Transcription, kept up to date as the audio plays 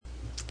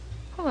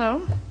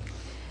Hello.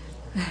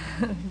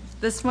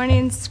 This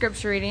morning's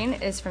scripture reading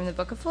is from the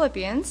book of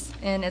Philippians,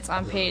 and it's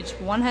on page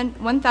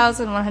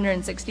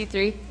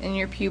 1163 in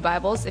your pew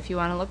Bibles if you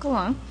want to look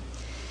along.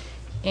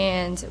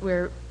 And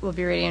we'll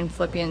be reading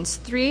Philippians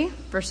 3,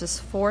 verses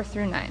 4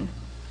 through 9.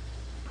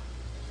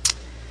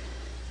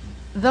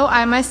 Though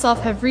I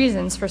myself have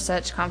reasons for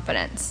such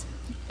confidence,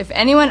 if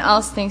anyone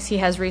else thinks he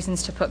has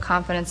reasons to put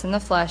confidence in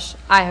the flesh,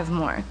 I have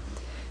more.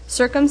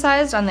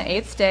 Circumcised on the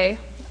 8th day,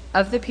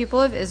 of the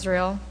people of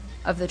Israel,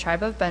 of the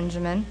tribe of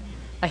Benjamin,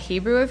 a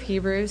Hebrew of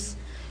Hebrews,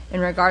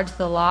 in regard to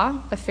the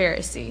law, a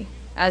Pharisee,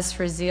 as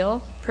for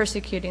zeal,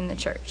 persecuting the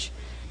church,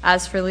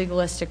 as for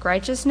legalistic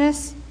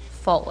righteousness,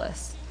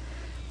 faultless.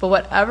 But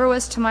whatever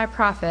was to my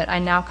profit, I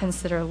now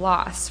consider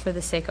loss for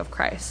the sake of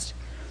Christ.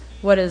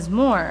 What is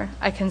more,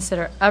 I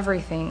consider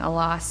everything a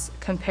loss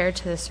compared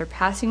to the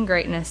surpassing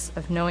greatness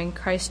of knowing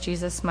Christ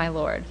Jesus my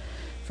Lord,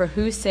 for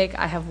whose sake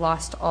I have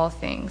lost all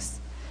things.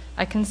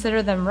 I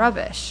consider them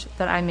rubbish,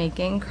 that I may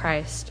gain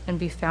Christ and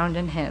be found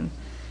in him,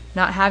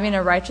 not having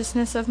a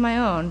righteousness of my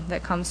own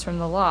that comes from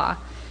the law,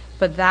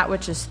 but that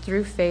which is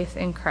through faith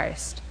in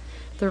Christ,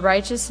 the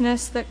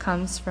righteousness that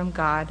comes from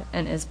God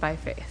and is by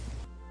faith.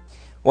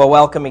 Well,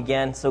 welcome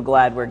again. So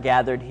glad we're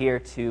gathered here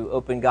to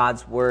open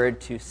God's Word,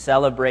 to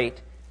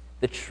celebrate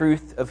the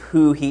truth of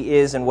who He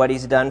is and what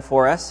He's done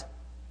for us.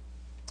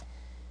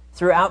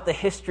 Throughout the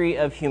history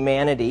of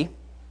humanity,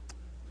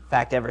 in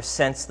fact, ever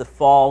since the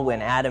fall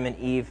when Adam and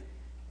Eve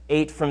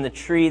ate from the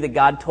tree that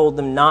God told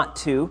them not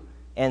to,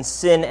 and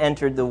sin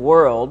entered the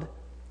world,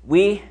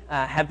 we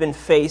have been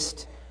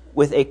faced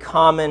with a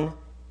common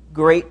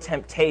great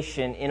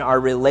temptation in our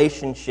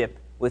relationship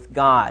with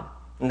God,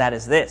 and that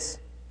is this: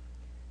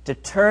 to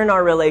turn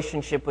our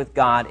relationship with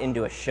God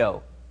into a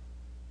show,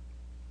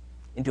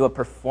 into a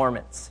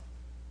performance.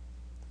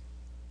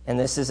 And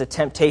this is a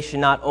temptation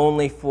not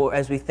only for,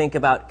 as we think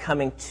about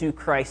coming to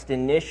Christ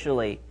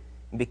initially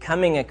and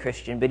becoming a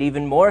Christian, but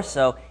even more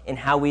so in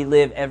how we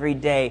live every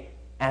day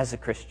as a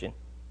Christian.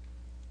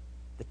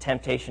 The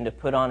temptation to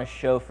put on a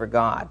show for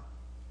God.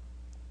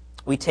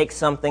 We take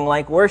something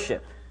like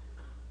worship,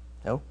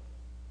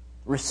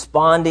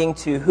 responding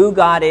to who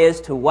God is,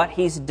 to what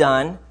He's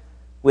done,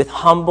 with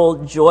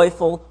humble,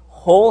 joyful,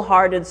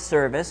 wholehearted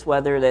service,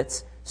 whether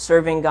that's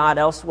serving God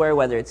elsewhere,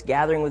 whether it's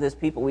gathering with His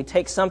people. We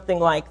take something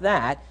like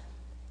that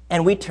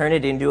and we turn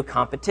it into a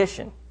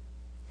competition.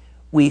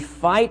 We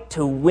fight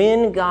to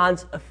win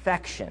God's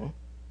affection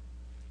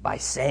by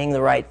saying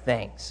the right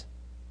things,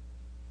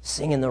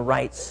 singing the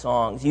right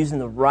songs, using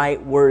the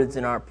right words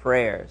in our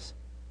prayers,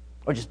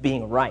 or just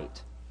being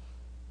right,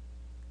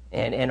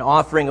 and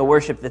offering a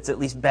worship that's at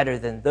least better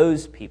than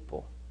those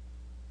people.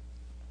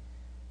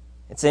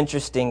 It's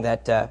interesting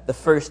that the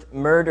first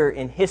murder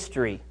in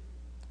history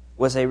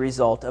was a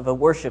result of a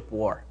worship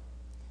war.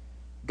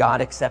 God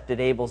accepted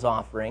Abel's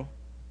offering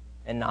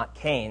and not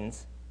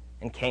Cain's,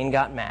 and Cain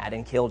got mad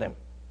and killed him.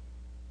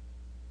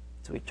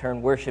 So we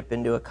turn worship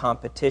into a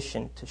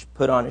competition to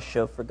put on a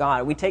show for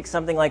God. We take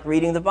something like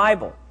reading the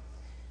Bible.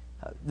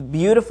 The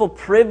beautiful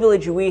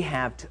privilege we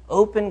have to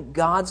open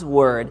God's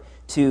Word,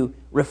 to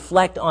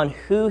reflect on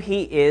who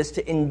He is,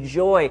 to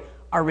enjoy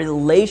our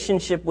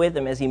relationship with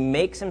Him as He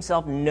makes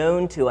Himself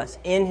known to us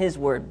in His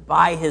Word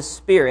by His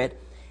Spirit,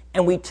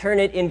 and we turn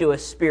it into a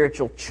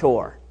spiritual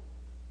chore.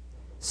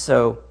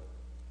 So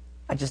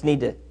I just need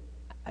to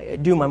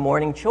do my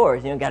morning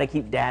chores. Got to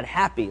keep Dad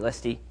happy,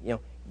 lest he,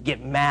 get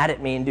mad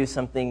at me and do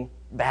something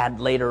bad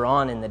later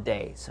on in the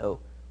day. So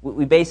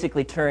we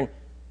basically turn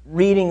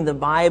reading the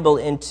Bible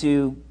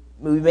into,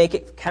 we make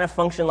it kind of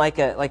function like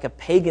a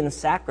pagan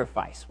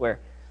sacrifice, where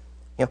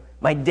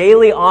my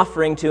daily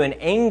offering to an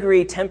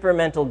angry,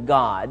 temperamental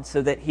God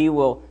so that He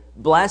will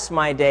bless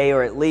my day,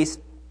 or at least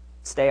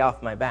stay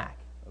off my back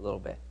a little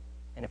bit.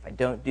 And if I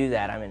don't do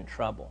that, I'm in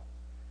trouble.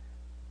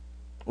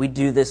 We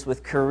do this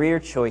with career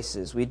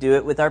choices. We do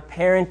it with our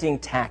parenting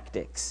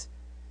tactics.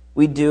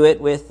 We do it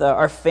with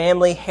our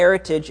family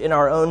heritage and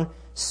our own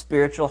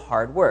spiritual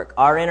hard work.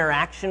 Our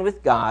interaction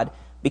with God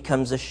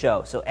becomes a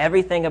show. So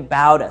everything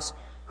about us,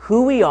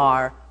 who we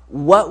are,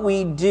 what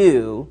we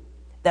do,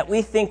 that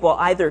we think will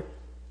either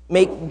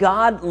make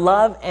God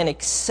love and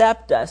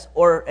accept us,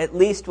 or at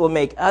least will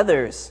make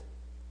others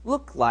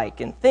look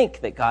like and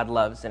think that God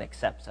loves and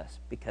accepts us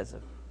because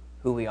of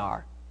who we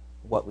are,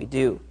 what we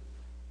do.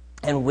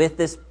 And with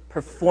this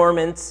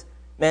performance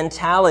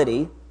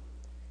mentality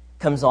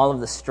comes all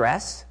of the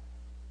stress,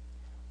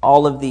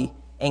 all of the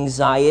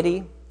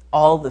anxiety,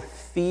 all the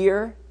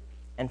fear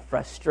and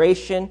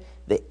frustration,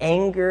 the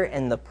anger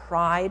and the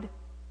pride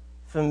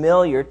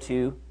familiar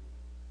to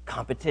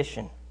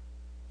competition.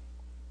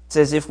 It's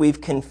as if we've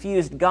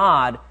confused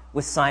God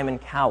with Simon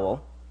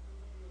Cowell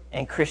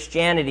and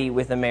Christianity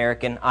with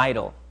American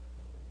Idol.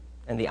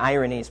 And the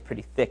irony is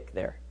pretty thick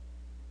there.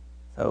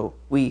 So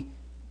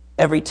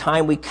every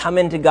time we come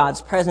into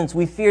God's presence,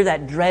 we fear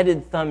that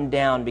dreaded thumb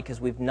down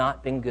because we've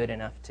not been good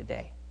enough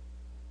today.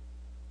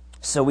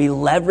 So we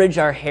leverage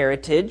our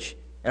heritage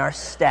and our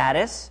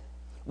status.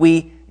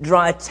 We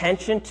draw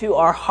attention to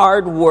our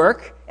hard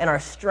work and our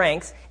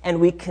strengths,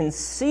 and we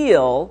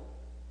conceal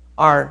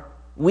our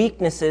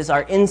weaknesses,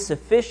 our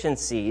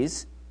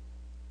insufficiencies,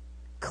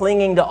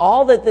 clinging to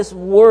all that this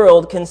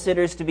world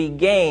considers to be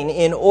gain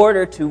in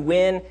order to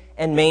win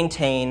and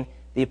maintain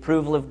the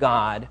approval of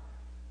God,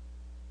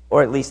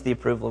 or at least the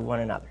approval of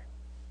one another.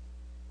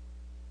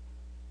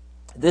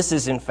 This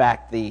is, in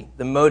fact, the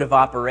mode of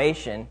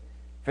operation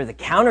for the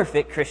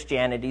counterfeit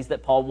Christianities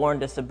that Paul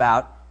warned us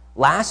about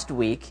last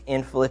week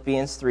in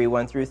Philippians 3,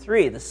 1 through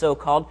 3, the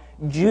so-called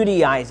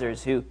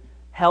Judaizers who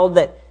held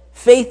that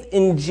faith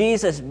in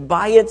Jesus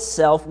by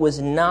itself was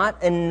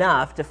not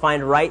enough to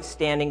find right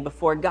standing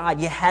before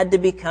God. You had to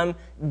become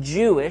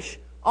Jewish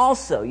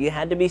also. You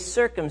had to be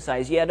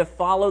circumcised. You had to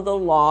follow the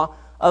law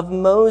of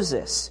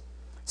Moses.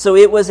 So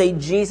it was a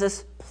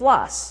Jesus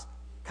plus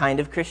kind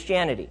of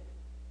Christianity.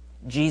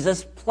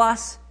 Jesus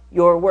plus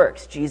your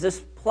works.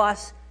 Jesus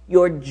plus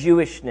your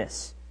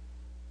Jewishness.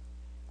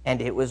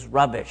 And it was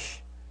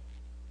rubbish.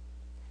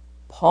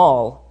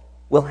 Paul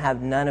will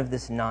have none of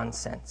this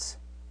nonsense.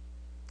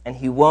 And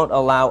he won't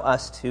allow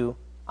us to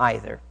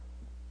either.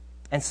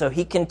 And so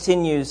he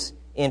continues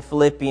in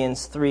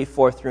Philippians 3,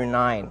 4 through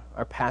 9,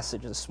 our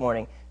passage this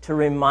morning, to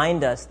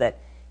remind us that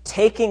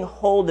taking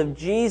hold of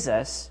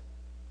Jesus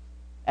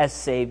as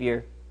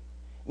Savior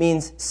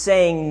means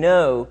saying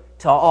no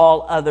to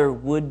all other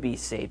would-be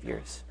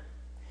saviors.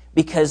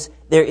 Because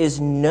there is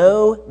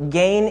no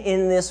gain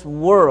in this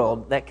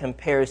world that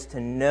compares to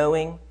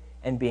knowing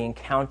and being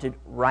counted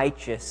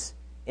righteous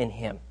in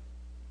Him.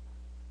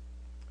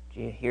 Do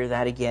you hear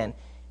that again?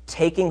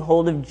 Taking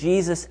hold of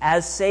Jesus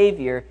as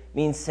Savior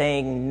means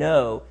saying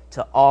no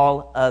to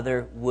all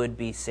other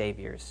would-be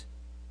saviors.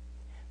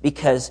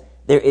 Because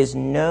there is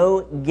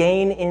no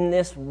gain in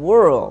this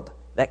world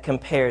that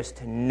compares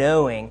to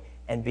knowing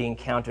and being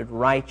counted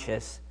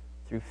righteous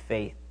through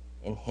faith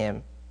in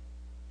Him.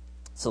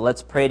 So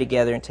let's pray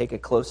together and take a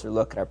closer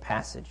look at our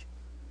passage.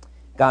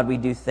 God, we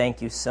do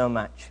thank You so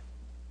much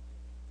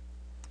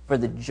for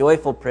the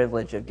joyful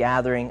privilege of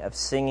gathering, of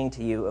singing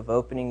to You, of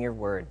opening Your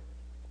Word.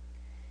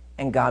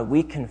 And God,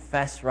 we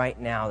confess right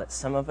now that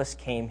some of us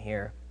came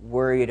here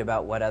worried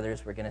about what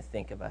others were going to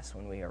think of us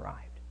when we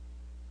arrived.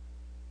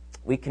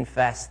 We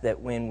confess that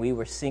when we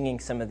were singing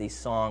some of these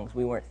songs,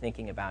 we weren't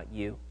thinking about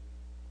You.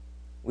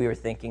 We were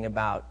thinking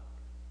about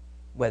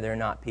whether or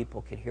not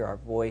people could hear our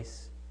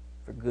voice,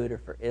 for good or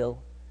for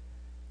ill.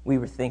 We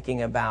were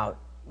thinking about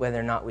whether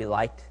or not we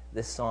liked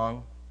this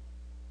song.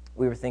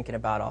 We were thinking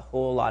about a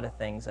whole lot of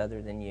things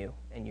other than You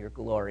and Your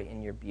glory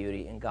and Your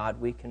beauty. And God,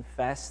 we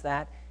confess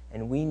that,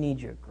 and we need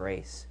Your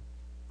grace.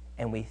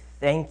 And we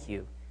thank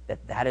You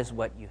that that is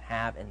what You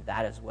have, and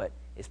that is what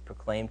is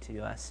proclaimed to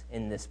us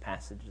in this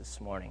passage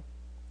this morning.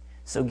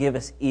 So give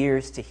us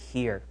ears to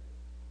hear.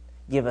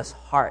 Give us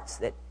hearts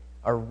that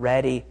are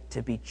ready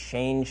to be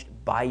changed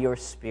by Your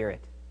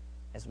Spirit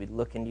as we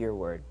look into Your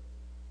Word.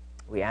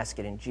 We ask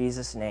it in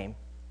Jesus' name.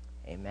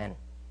 Amen.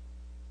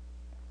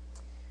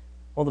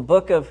 Well, the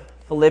book of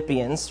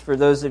Philippians, for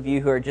those of you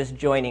who are just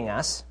joining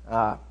us,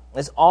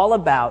 is all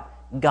about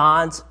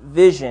God's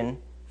vision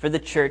for the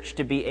church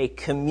to be a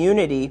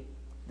community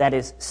that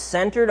is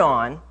centered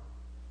on,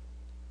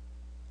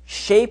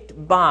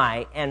 shaped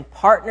by, and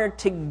partnered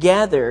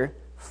together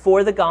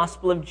for the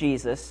gospel of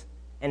Jesus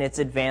and its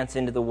advance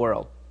into the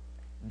world.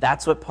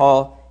 That's what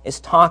Paul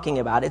is talking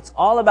about. It's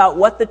all about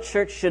what the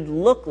church should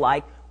look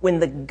like when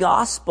the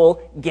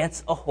gospel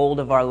gets a hold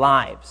of our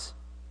lives.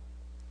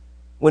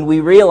 When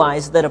we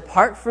realize that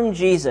apart from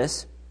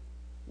Jesus,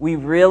 we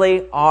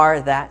really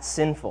are that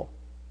sinful.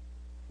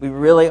 We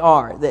really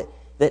are.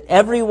 That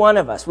every one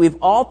of us, we've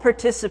all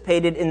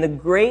participated in the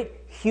great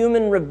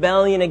human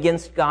rebellion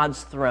against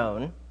God's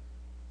throne,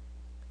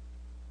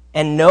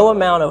 and no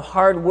amount of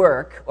hard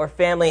work or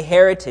family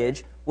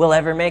heritage will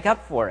ever make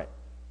up for it.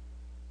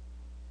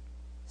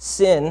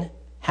 Sin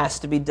has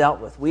to be dealt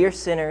with. We are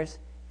sinners,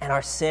 and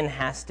our sin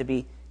has to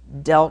be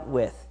dealt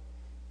with.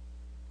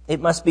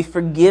 It must be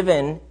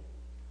forgiven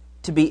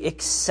to be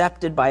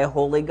accepted by a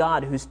holy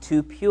God who's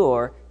too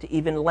pure to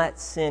even let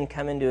sin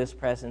come into His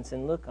presence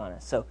and look on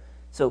us.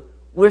 So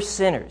we're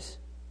sinners.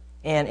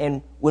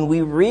 And when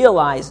we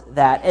realize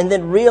that, and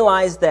then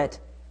realize that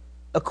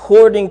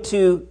according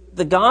to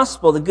the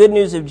gospel, the good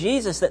news of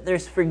Jesus, that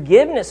there's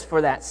forgiveness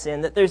for that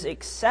sin, that there's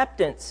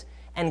acceptance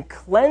and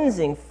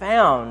cleansing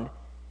found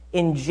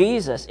in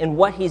Jesus, in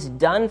what He's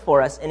done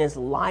for us in His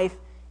life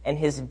and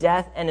His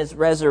death and His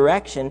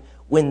resurrection,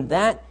 when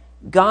that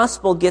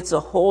gospel gets a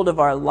hold of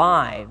our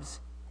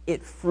lives,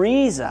 it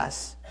frees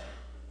us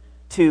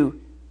to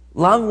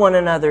love one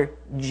another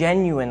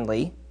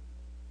genuinely,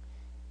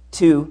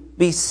 to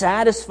be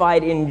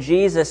satisfied in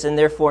Jesus and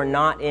therefore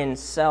not in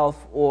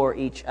self or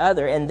each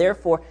other, and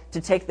therefore to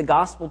take the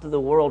gospel to the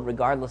world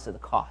regardless of the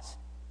cost.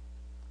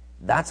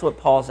 That's what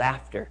Paul's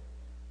after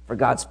for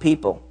God's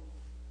people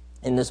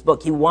in this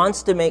book. He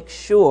wants to make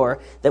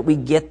sure that we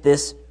get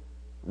this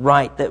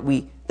right, that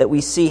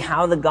we see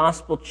how the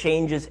gospel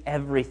changes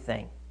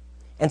everything.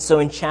 And so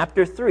in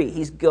chapter 3,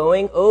 he's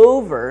going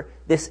over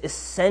this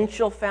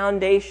essential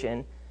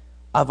foundation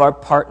of our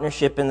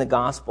partnership in the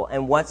gospel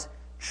and what's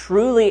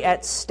truly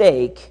at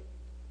stake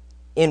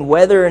in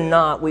whether or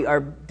not we are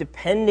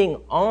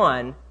depending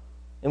on,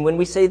 and when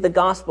we say the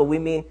gospel, we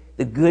mean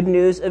the good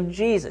news of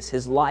Jesus,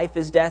 his life,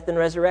 his death, and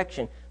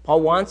resurrection.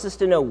 Paul wants us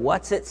to know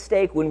what's at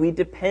stake when we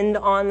depend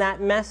on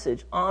that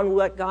message, on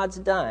what God's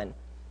done,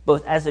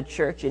 both as a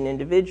church and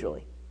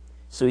individually.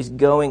 So he's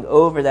going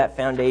over that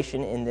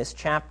foundation in this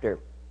chapter.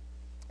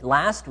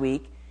 Last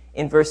week,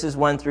 in verses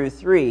 1 through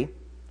 3,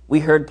 we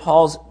heard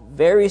Paul's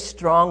very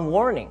strong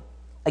warning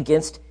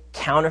against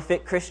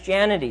counterfeit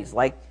Christianities,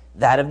 like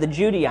that of the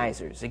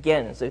Judaizers.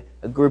 Again, it's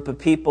a group of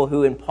people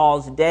who in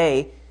Paul's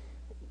day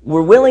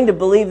were willing to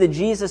believe that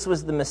Jesus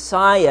was the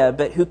Messiah,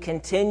 but who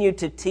continued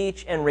to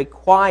teach and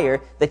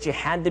require that you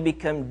had to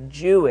become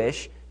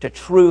Jewish to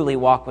truly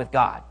walk with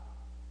God.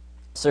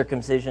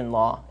 Circumcision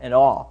law and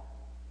all.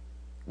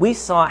 We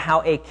saw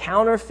how a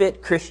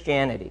counterfeit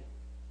Christianity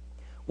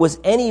was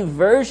any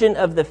version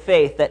of the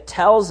faith that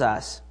tells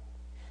us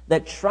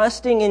that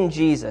trusting in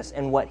Jesus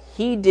and what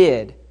he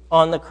did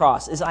on the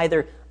cross is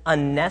either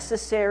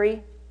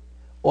unnecessary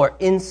or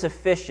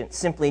insufficient,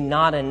 simply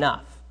not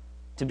enough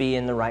to be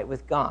in the right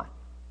with God.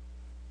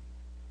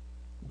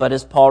 But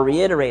as Paul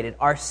reiterated,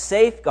 our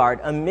safeguard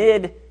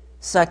amid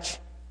such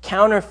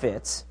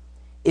counterfeits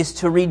is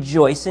to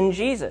rejoice in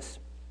Jesus.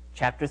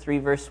 Chapter 3,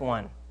 verse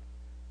 1.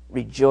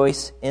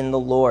 Rejoice in the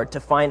Lord, to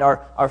find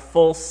our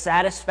full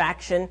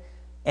satisfaction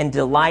and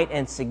delight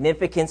and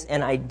significance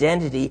and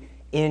identity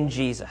in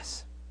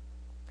Jesus.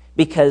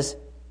 Because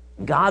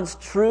God's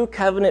true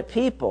covenant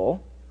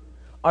people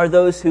are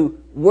those who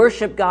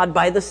worship God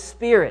by the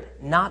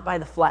Spirit, not by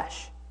the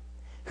flesh.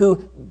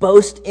 Who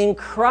boast in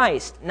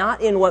Christ,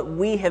 not in what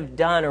we have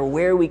done or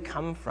where we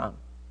come from.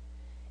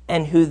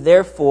 And who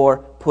therefore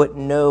put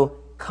no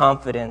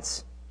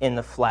confidence in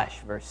the flesh,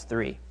 verse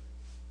 3.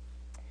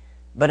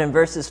 But in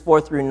verses 4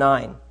 through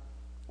 9,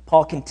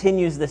 Paul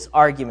continues this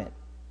argument,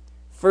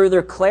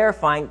 further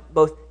clarifying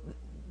both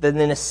the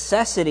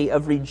necessity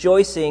of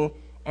rejoicing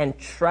and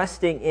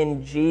trusting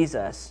in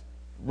Jesus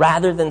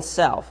rather than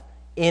self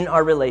in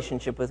our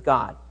relationship with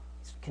God.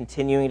 He's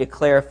continuing to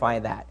clarify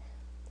that.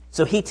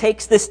 So he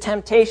takes this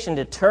temptation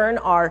to turn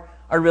our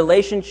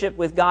relationship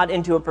with God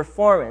into a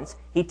performance.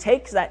 He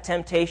takes that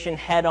temptation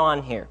head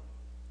on here.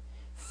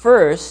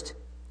 First,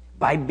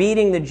 by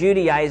beating the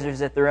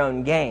Judaizers at their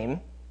own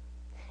game,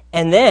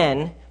 and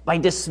then by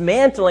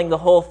dismantling the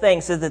whole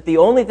thing so that the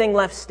only thing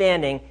left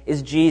standing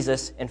is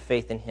Jesus and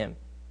faith in him.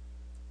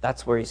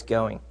 That's where he's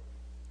going.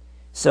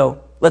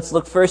 So let's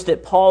look first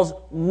at Paul's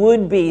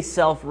would-be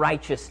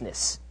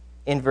self-righteousness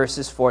in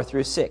verses 4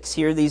 through 6.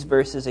 Hear these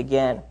verses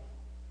again.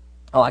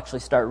 I'll actually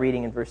start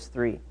reading in verse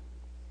 3.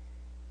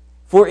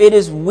 For it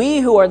is we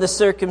who are the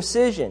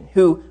circumcision,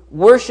 who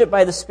worship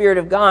by the Spirit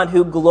of God,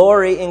 who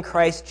glory in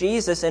Christ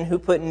Jesus, and who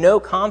put no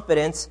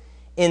confidence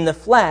in the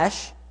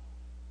flesh,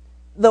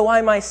 though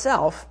I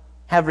myself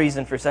have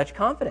reason for such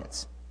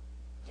confidence.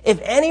 If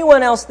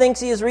anyone else thinks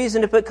he has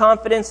reason to put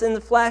confidence in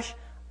the flesh,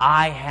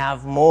 I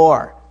have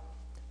more.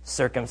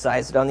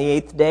 Circumcised on the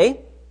 8th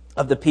day,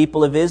 of the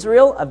people of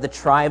Israel, of the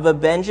tribe of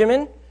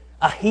Benjamin,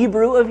 a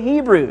Hebrew of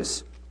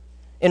Hebrews.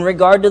 In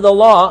regard to the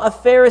law, a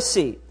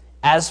Pharisee.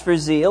 As for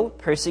zeal,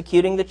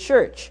 persecuting the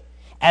church.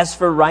 As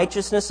for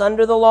righteousness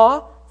under the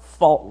law,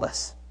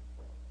 faultless.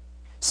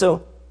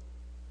 So,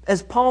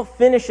 as Paul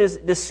finishes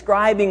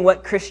describing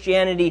what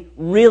Christianity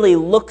really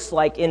looks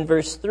like in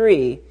verse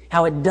 3,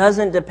 how it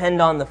doesn't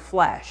depend on the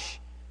flesh,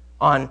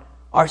 on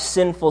our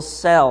sinful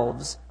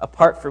selves,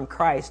 apart from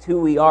Christ, who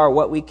we are,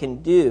 what we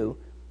can do,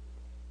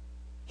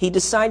 he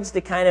decides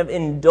to kind of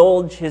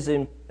indulge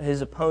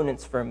his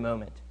opponents for a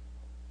moment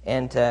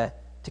and to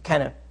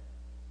kind of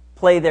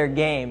play their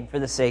game for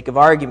the sake of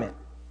argument.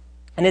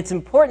 And it's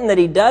important that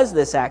he does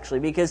this, actually,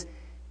 because,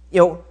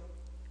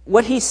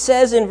 what he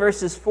says in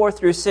verses 4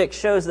 through 6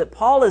 shows that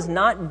Paul is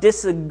not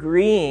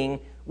disagreeing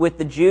with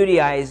the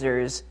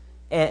Judaizers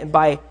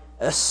by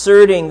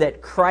asserting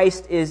that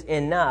Christ is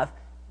enough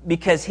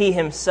because he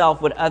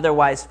himself would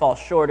otherwise fall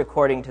short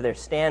according to their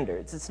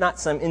standards. It's not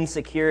some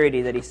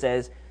insecurity that he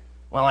says,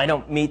 well, I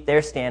don't meet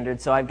their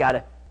standards, so I've got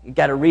to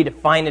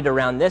redefine it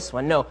around this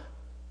one. No,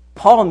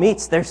 Paul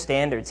meets their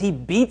standards. He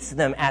beats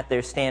them at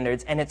their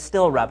standards, and it's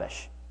still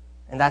rubbish.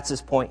 And that's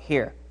his point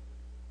here.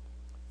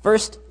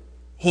 First,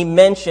 he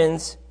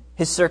mentions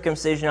his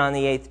circumcision on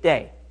the 8th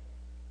day.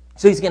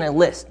 So he's going to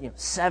list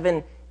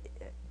 7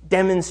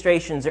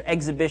 demonstrations or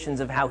exhibitions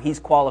of how he's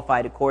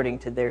qualified according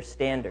to their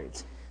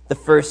standards. The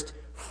first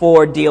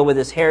 4 deal with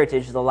his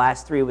heritage, the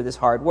last 3 with his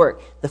hard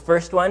work. The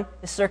first one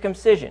is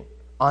circumcision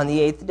on the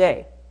 8th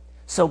day.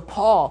 So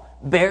Paul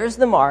bears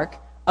the mark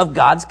of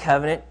God's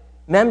covenant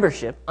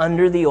membership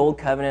under the old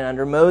covenant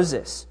under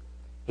Moses.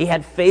 He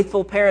had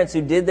faithful parents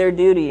who did their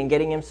duty in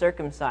getting him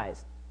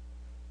circumcised.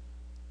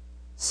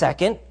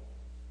 Second,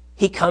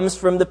 he comes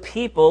from the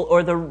people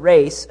or the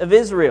race of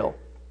Israel.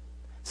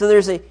 So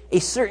there's a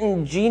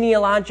certain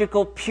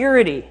genealogical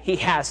purity he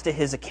has to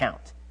his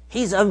account.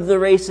 He's of the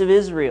race of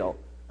Israel,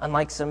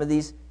 unlike some of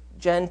these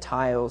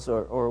Gentiles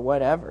or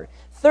whatever.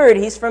 Third,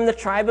 he's from the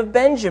tribe of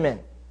Benjamin.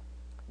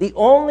 the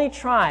only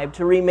tribe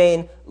to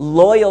remain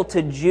loyal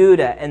to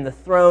Judah and the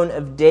throne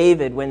of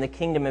David when the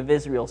kingdom of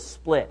Israel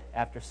split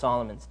after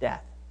Solomon's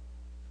death.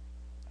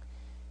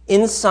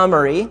 In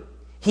summary,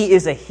 he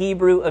is a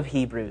Hebrew of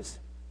Hebrews.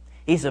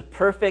 He's a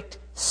perfect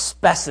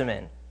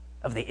specimen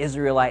of the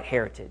Israelite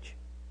heritage.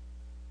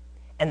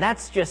 And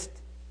that's just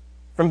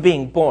from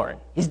being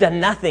born. He's done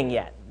nothing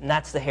yet, and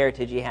that's the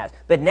heritage he has.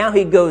 But now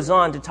he goes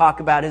on to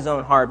talk about his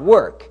own hard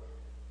work.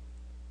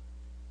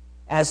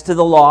 As to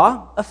the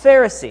law, a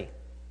Pharisee.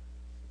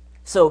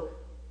 So,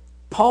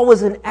 Paul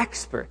was an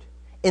expert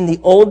in the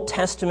Old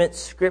Testament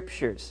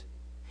scriptures.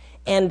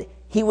 And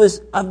he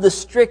was of the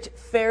strict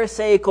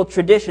Pharisaical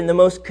tradition, the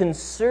most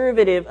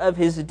conservative of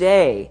his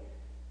day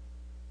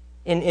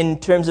in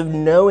terms of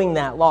knowing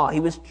that law. He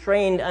was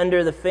trained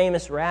under the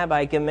famous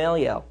Rabbi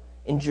Gamaliel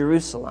in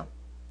Jerusalem.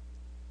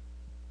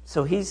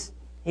 So he's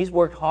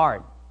worked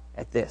hard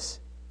at this.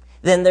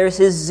 Then there's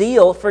his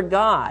zeal for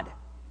God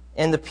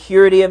and the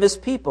purity of his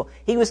people.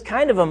 He was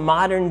kind of a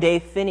modern-day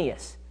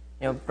Phinehas,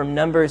 from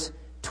Numbers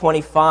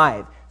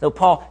 25. Though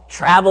Paul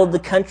traveled the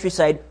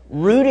countryside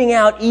rooting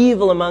out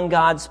evil among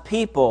God's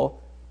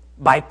people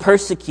by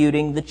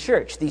persecuting the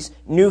church. These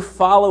new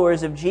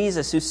followers of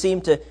Jesus who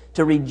seemed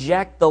to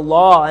reject the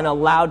law and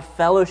allowed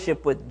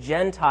fellowship with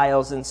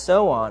Gentiles and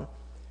so on.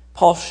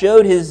 Paul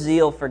showed his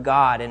zeal for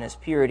God and his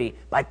purity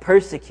by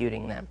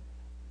persecuting them.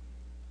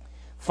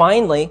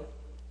 Finally,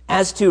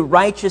 as to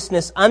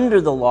righteousness under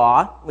the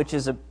law, which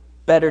is a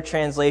better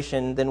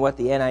translation than what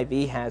the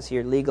NIV has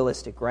here,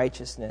 legalistic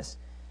righteousness,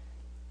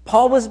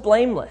 Paul was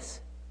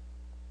blameless.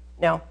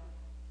 Now,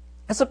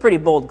 that's a pretty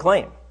bold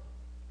claim.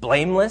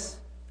 Blameless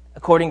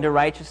according to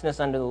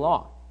righteousness under the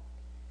law.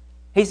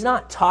 He's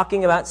not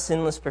talking about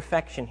sinless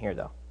perfection here,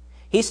 though.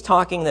 He's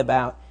talking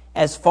about,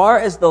 as far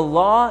as the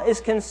law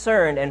is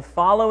concerned and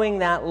following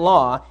that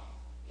law,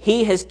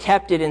 he has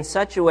kept it in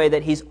such a way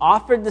that he's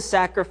offered the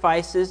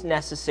sacrifices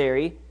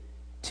necessary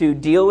to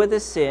deal with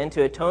his sin,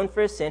 to atone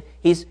for his sin.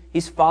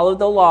 He's followed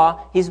the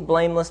law. He's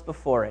blameless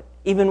before it.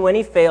 Even when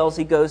he fails,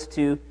 he goes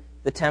to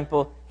the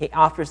temple. He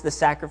offers the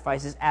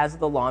sacrifices as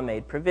the law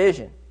made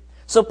provision.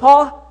 So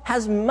Paul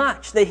has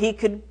much that he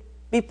could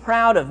be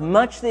proud of,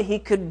 much that he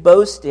could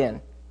boast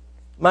in,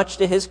 much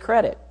to his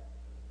credit.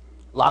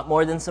 A lot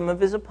more than some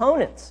of his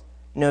opponents,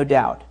 no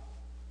doubt.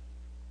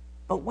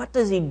 But what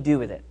does he do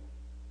with it?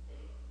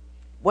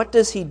 What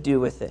does he do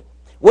with it?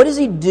 What does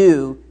he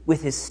do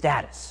with his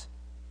status,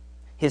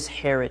 his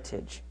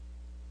heritage,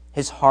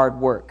 his hard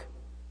work?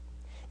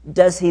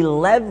 Does he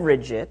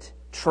leverage it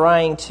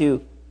trying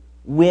to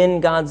win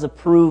God's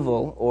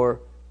approval, or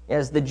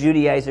as the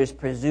Judaizers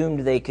presumed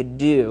they could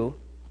do?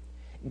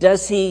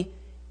 Does he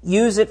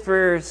use it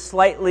for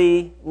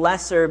slightly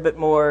lesser but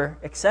more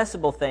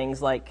accessible things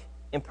like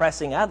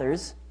impressing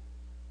others?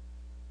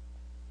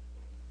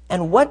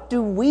 And what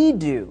do we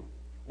do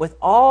with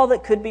all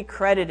that could be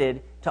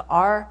credited to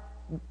our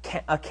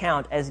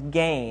account as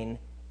gain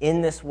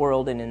in this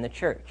world and in the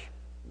church?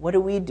 What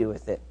do we do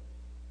with it?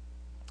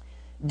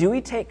 Do we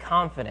take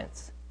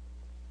confidence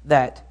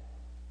that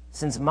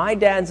since my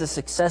dad's a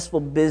successful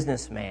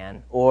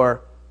businessman,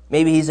 or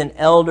maybe he's an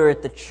elder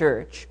at the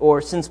church,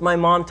 or since my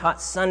mom taught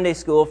Sunday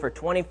school for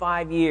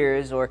 25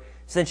 years, or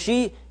since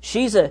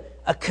she's a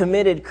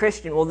committed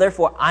Christian, well,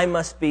 therefore I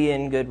must be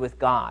in good with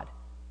God,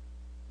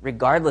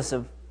 regardless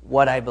of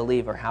what I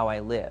believe or how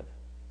I live?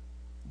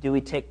 Do we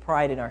take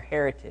pride in our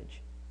heritage?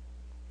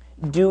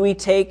 Do we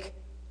take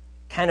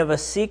kind of a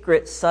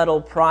secret,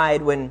 subtle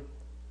pride when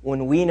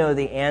we know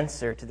the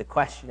answer to the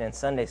question in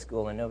Sunday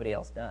school and nobody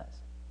else does,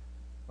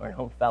 or in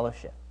home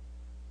fellowship?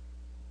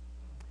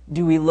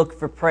 Do we look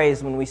for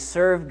praise when we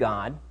serve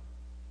God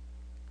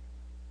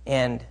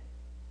and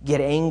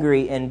get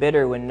angry and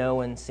bitter when no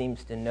one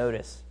seems to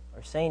notice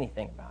or say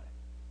anything about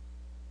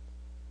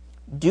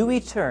it? Do we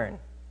turn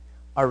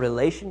our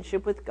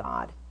relationship with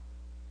God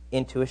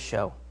into a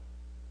show,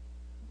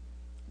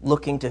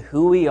 looking to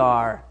who we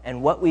are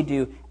and what we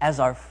do as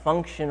our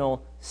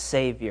functional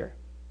Savior?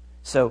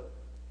 So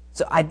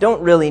I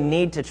don't really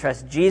need to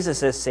trust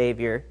Jesus as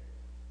Savior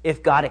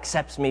if God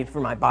accepts me for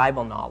my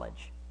Bible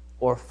knowledge,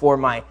 or for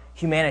my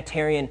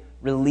humanitarian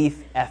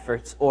relief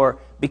efforts, or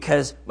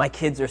because my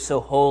kids are so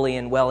holy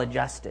and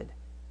well-adjusted.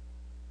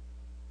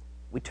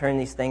 We turn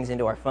these things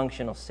into our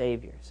functional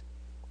saviors.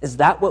 Is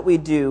that what we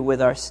do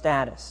with our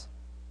status?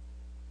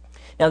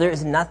 Now, there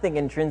is nothing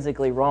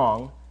intrinsically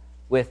wrong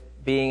with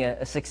being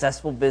a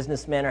successful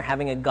businessman, or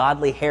having a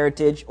godly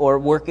heritage, or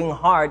working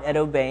hard at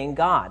obeying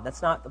God.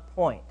 That's not the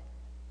point.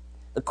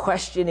 The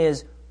question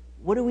is,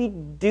 what do we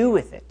do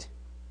with it?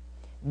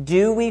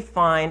 Do we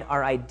find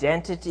our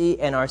identity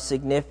and our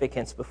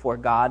significance before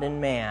God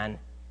and man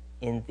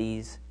in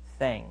these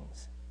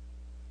things?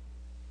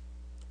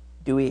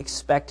 Do we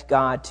expect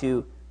God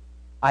to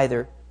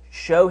either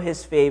show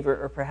his favor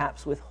or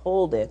perhaps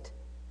withhold it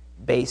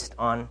based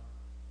on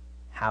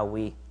how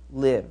we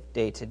live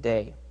day to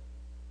day,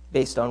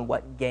 based on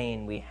what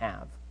gain we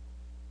have?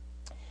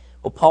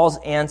 Well, Paul's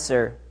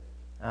answer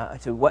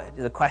to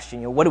the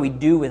question, what do we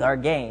do with our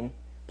gain?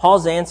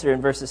 Paul's answer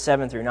in verses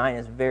 7 through 9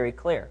 is very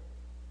clear.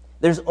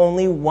 There's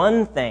only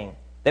one thing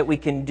that we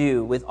can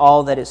do with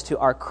all that is to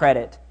our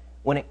credit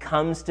when it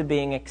comes to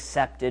being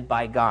accepted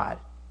by God.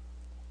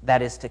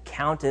 That is to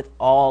count it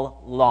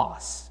all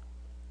loss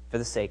for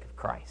the sake of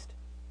Christ.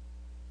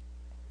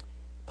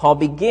 Paul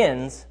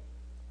begins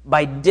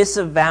by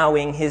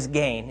disavowing his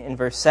gain in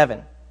verse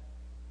 7.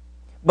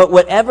 But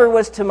whatever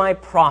was to my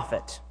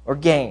profit or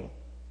gain,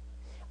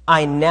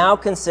 I now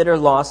consider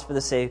loss for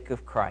the sake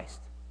of Christ.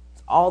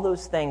 All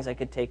those things I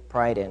could take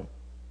pride in,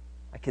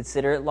 I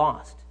consider it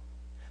lost.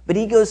 But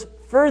he goes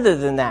further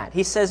than that.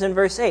 He says in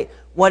verse 8,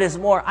 what is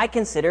more, I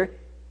consider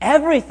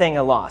everything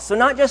a loss. So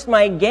not just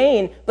my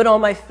gain, but all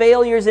my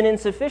failures and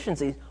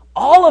insufficiencies.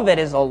 All of it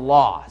is a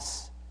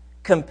loss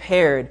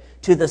compared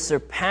to the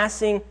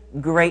surpassing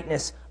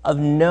greatness of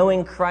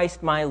knowing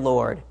Christ my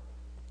Lord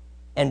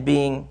and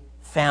being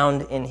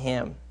found in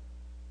him.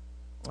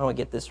 I want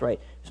to get this right.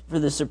 For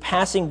the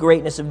surpassing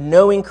greatness of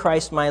knowing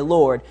Christ my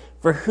Lord,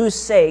 for whose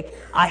sake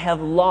I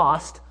have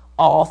lost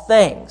all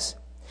things.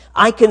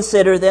 I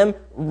consider them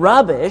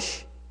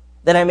rubbish,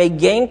 that I may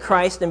gain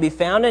Christ and be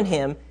found in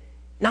him,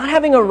 not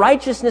having a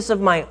righteousness of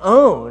my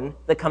own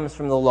that comes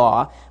from the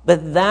law,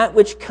 but that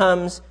which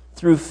comes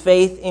through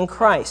faith in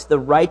Christ, the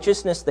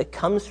righteousness that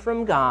comes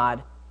from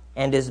God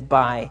and is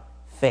by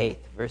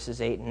faith.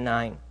 Verses 8 and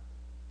 9.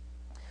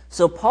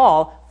 So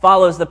Paul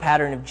follows the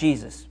pattern of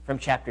Jesus from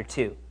chapter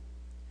 2,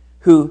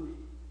 who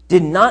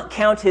did not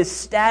count his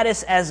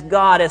status as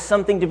God as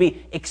something to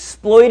be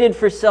exploited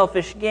for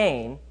selfish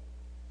gain,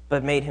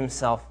 but made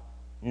himself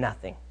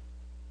nothing.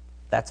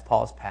 That's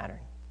Paul's pattern.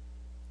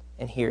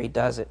 And here he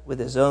does it with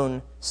his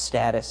own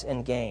status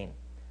and gain.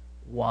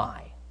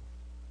 Why?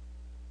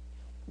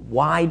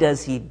 Why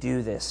does he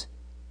do this?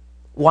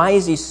 Why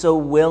is he so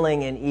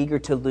willing and eager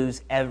to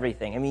lose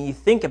everything? I mean, you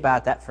think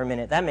about that for a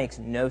minute. That makes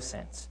no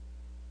sense.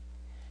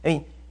 I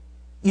mean,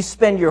 you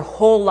spend your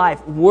whole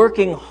life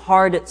working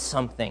hard at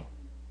something,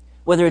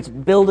 whether it's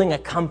building a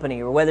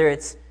company or whether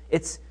it's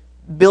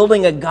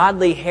building a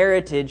godly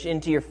heritage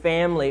into your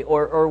family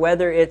or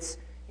whether it's,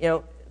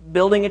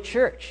 building a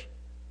church.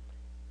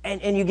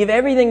 And you give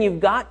everything you've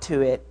got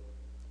to it.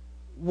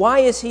 Why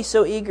is he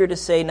so eager to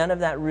say none of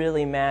that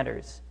really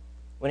matters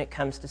when it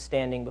comes to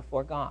standing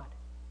before God?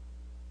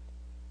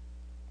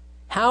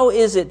 How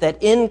is it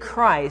that in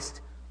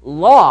Christ,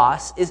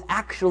 loss is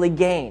actually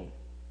gain?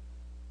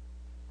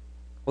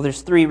 Well,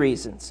 there's 3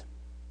 reasons.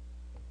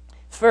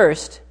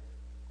 First,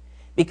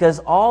 because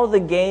all the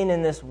gain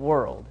in this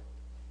world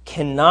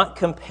cannot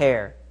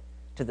compare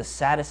to the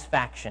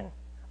satisfaction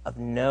of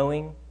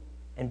knowing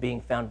and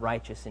being found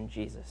righteous in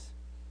Jesus.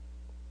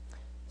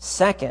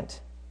 Second,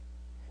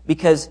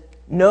 because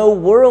no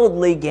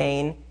worldly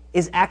gain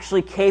is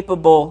actually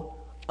capable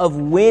of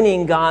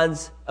winning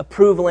God's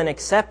approval and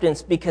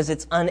acceptance because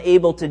it's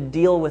unable to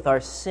deal with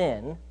our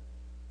sin.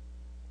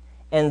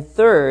 And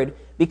third,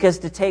 because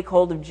to take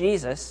hold of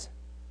Jesus,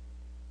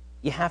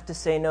 you have to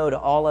say no to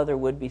all other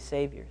would-be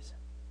saviors.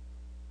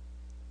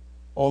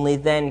 Only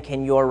then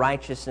can your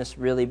righteousness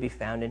really be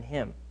found in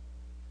him.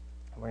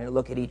 We're going to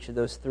look at each of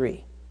those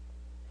 3.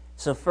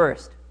 So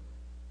first,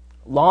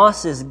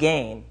 loss is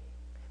gain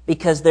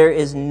because there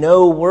is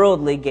no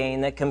worldly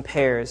gain that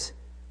compares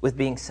with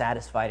being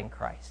satisfied in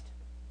Christ.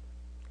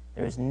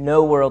 There is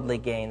no worldly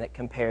gain that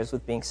compares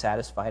with being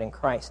satisfied in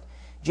Christ.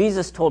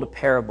 Jesus told a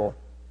parable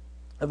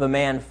of a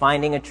man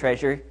finding a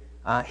treasure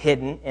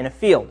hidden in a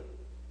field.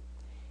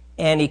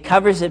 And he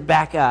covers it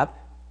back up,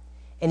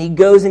 and he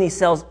goes and he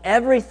sells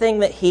everything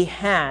that he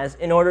has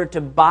in order to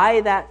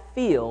buy that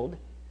field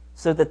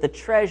so that the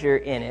treasure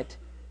in it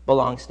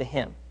belongs to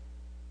him.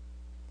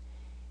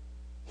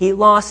 He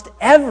lost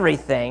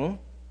everything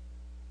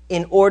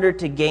in order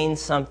to gain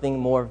something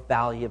more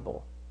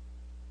valuable.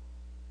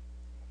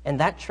 And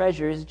that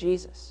treasure is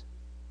Jesus.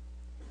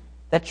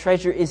 That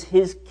treasure is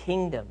his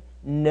kingdom,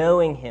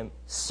 knowing him,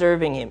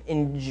 serving him,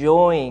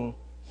 enjoying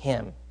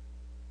him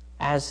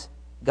as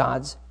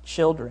God's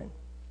children.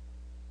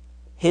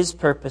 His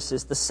purpose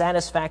is the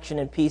satisfaction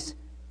and peace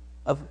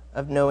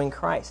of knowing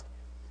Christ.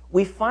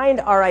 We find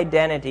our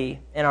identity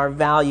and our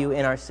value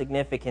and our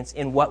significance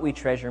in what we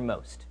treasure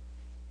most.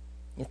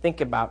 You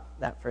think about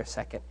that for a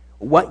second.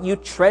 What you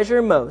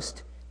treasure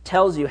most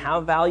tells you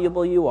how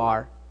valuable you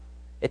are.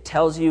 It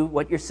tells you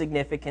what your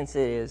significance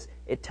is.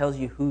 It tells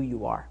you who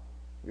you are,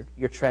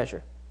 your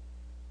treasure.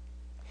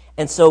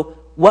 And so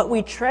what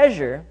we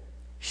treasure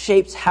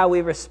shapes how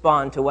we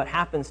respond to what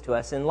happens to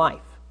us in life.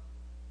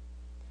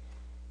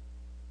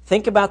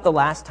 Think about the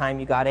last time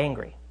you got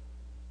angry.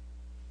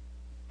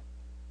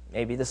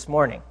 Maybe this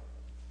morning,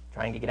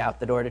 trying to get out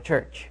the door to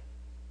church.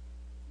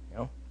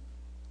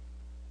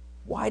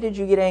 Why did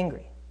you get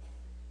angry?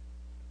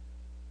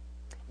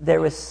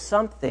 There was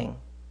something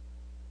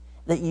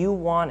that you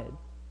wanted,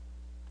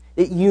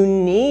 that you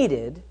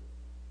needed,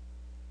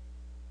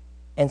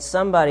 and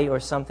somebody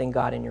or something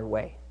got in your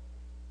way,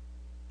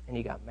 and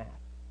you got mad.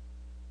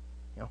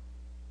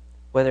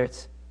 Whether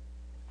it's,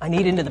 I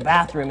need into the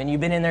bathroom, and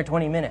you've been in there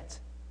 20 minutes,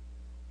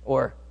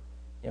 or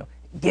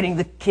getting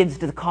the kids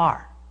to the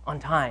car on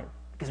time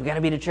because we got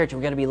to be to church,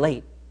 and we got to be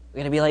late. We're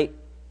going to be late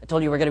I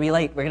told you we're going to be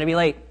late. We're going to be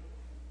late.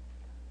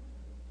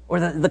 Or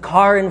the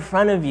car in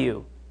front of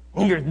you,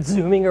 and you're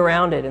zooming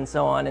around it and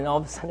so on, and all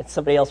of a sudden it's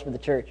somebody else from the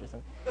church or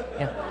something.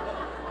 Yeah.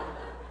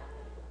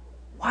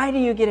 Why do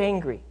you get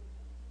angry?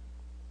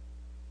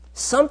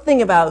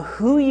 Something about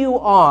who you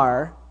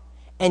are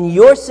and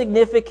your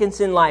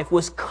significance in life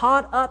was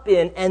caught up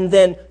in and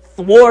then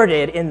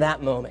thwarted in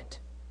that moment.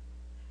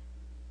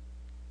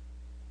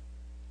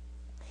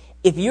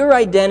 If your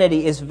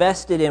identity is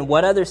vested in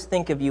what others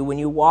think of you when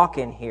you walk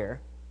in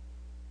here,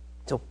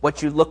 so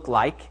what you look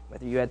like,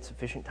 whether you had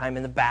sufficient time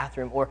in the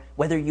bathroom or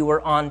whether you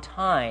were on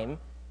time,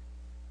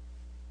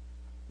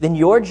 then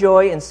your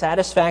joy and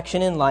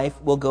satisfaction in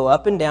life will go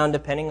up and down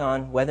depending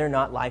on whether or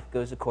not life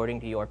goes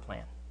according to your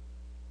plan.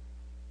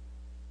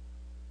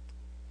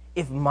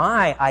 If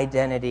my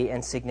identity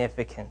and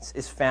significance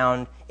is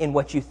found in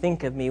what you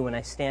think of me when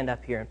I stand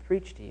up here and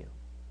preach to you,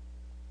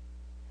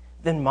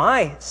 then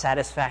my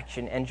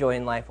satisfaction and joy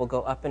in life will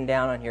go up and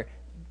down on here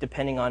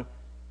depending on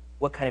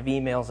what kind of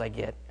emails I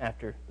get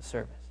after the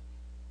service.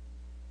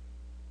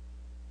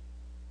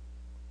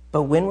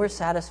 But when we're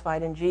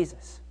satisfied in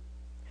Jesus,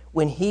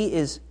 when He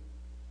is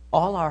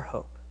all our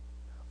hope,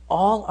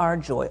 all our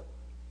joy,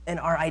 and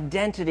our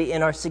identity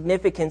and our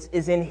significance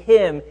is in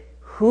Him,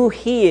 who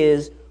He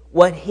is,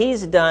 what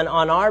He's done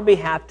on our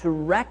behalf to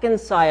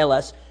reconcile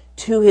us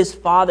to His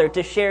Father,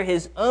 to share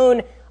His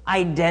own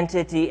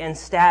identity and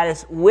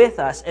status with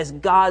us as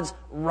God's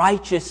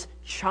righteous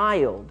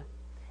child,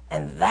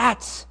 and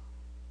that's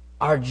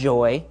our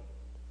joy,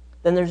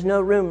 then there's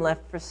no room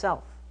left for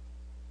self.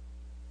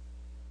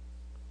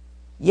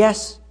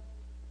 Yes,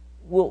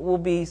 we'll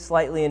be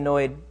slightly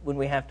annoyed when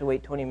we have to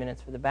wait 20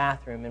 minutes for the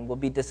bathroom, and we'll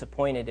be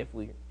disappointed if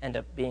we end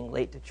up being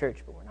late to church,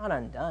 but we're not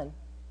undone.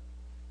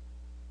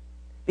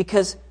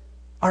 Because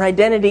our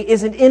identity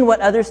isn't in what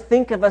others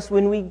think of us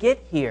when we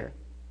get here.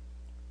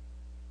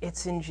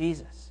 It's in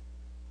Jesus,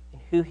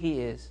 in who He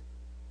is,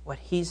 what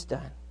He's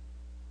done.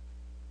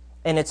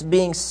 And it's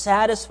being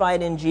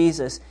satisfied in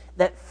Jesus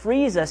that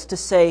frees us to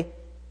say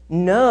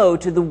no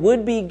to the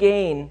would-be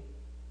gain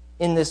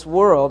in this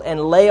world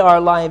and lay our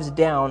lives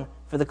down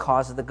for the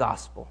cause of the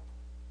gospel.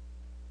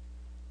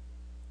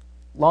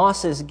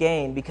 Loss is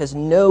gain because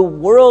no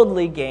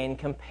worldly gain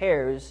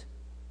compares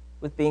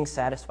with being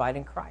satisfied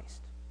in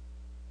Christ.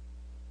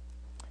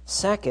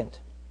 Second,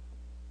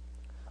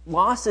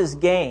 loss is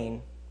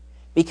gain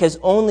because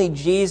only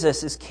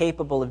Jesus is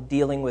capable of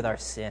dealing with our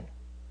sin.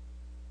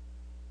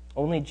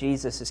 Only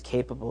Jesus is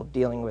capable of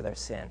dealing with our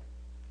sin.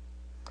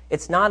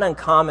 It's not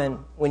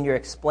uncommon when you're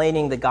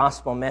explaining the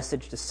gospel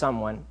message to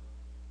someone,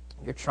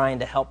 you're trying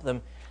to help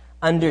them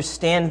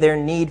understand their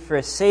need for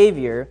a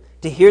Savior,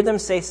 to hear them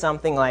say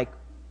something like,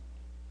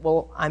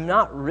 well, I'm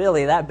not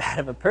really that bad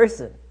of a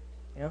person.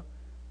 You know?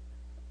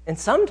 And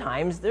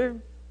sometimes they're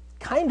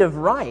kind of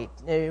right.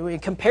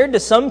 Compared to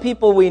some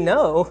people we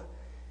know,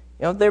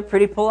 they're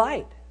pretty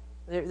polite.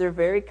 They're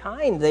very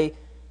kind. They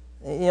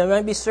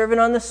might be serving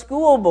on the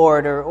school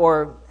board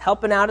or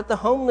helping out at the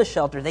homeless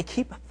shelter. They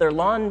keep up their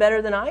lawn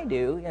better than I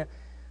do.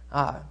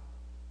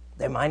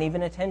 They might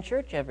even attend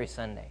church every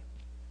Sunday.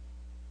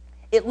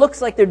 It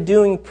looks like they're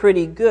doing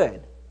pretty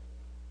good.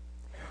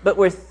 But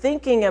we're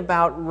thinking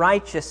about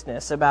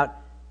righteousness, about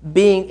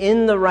being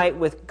in the right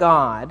with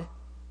God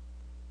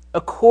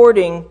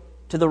according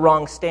to the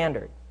wrong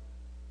standard.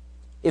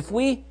 If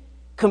we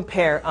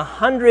compare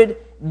 100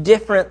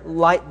 different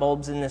light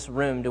bulbs in this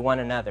room to one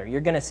another,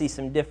 you're going to see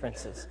some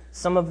differences.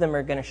 Some of them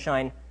are going to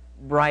shine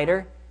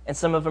brighter, and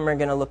some of them are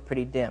going to look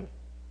pretty dim.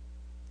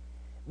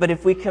 But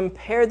if we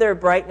compare their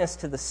brightness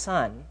to the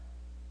sun,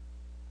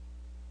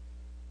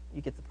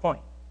 you get the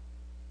point.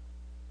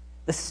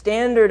 The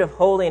standard of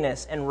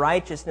holiness and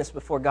righteousness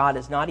before God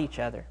is not each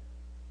other.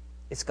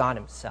 It's God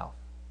Himself.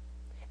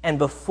 And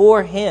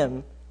before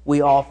Him, we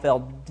all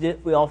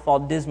fall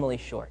dismally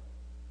short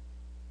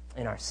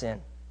in our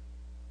sin.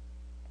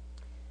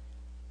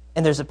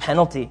 And there's a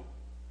penalty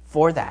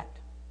for that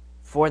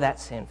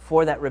sin,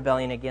 for that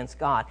rebellion against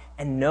God.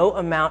 And no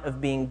amount of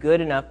being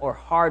good enough or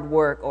hard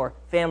work or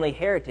family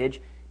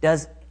heritage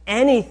does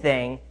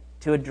anything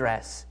to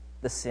address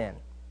the sin.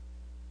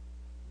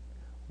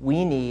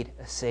 We need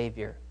a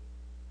Savior.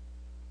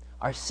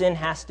 Our sin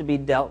has to be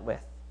dealt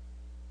with.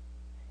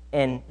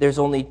 And there's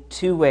only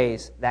two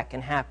ways that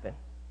can happen.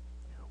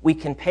 We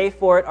can pay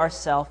for it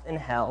ourselves in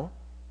hell,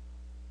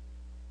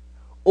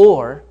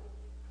 or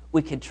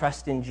we can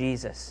trust in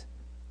Jesus,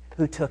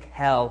 who took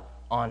hell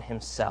on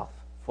Himself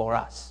for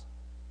us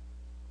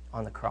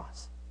on the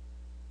cross.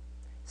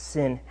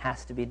 Sin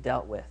has to be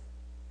dealt with.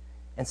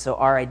 And so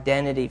our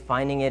identity,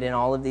 finding it in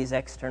all of these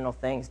external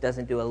things,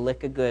 doesn't do a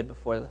lick of good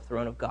before the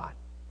throne of God.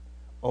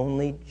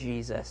 Only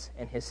Jesus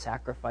and His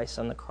sacrifice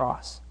on the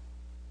cross.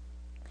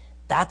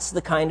 That's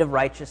the kind of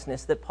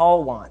righteousness that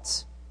Paul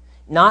wants.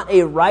 Not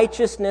a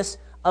righteousness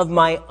of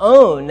my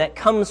own that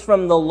comes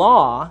from the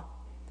law,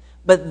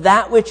 but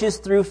that which is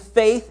through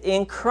faith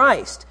in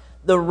Christ.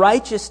 The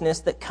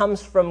righteousness that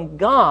comes from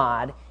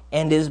God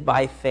and is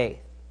by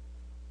faith.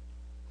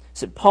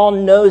 So Paul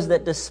knows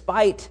that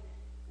despite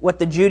what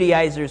the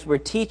Judaizers were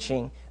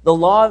teaching, The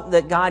law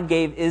that God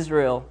gave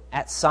Israel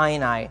at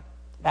Sinai,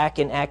 back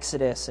in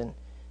Exodus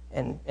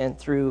and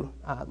through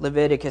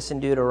Leviticus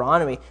and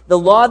Deuteronomy, the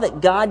law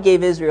that God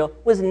gave Israel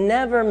was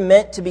never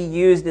meant to be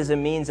used as a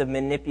means of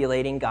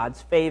manipulating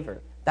God's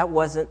favor. That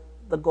wasn't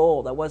the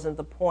goal. That wasn't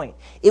the point.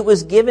 It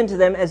was given to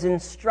them as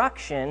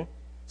instruction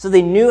so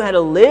they knew how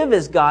to live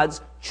as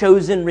God's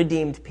chosen,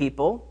 redeemed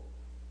people.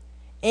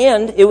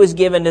 And it was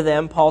given to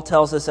them, Paul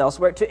tells us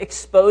elsewhere, to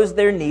expose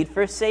their need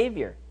for a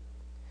Savior.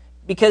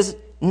 Because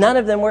none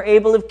of them were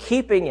able of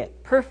keeping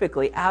it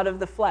perfectly out of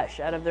the flesh,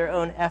 out of their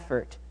own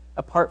effort,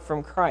 apart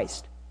from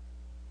Christ.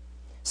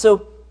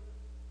 So,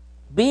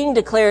 being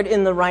declared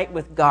in the right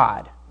with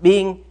God,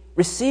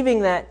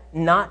 receiving that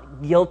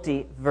not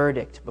guilty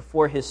verdict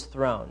before His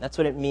throne, that's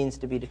what it means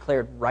to be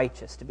declared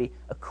righteous, to be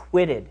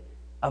acquitted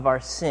of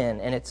our sin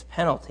and its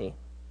penalty.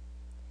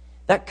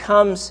 That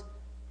comes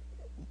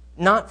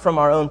not from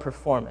our own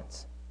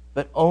performance,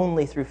 but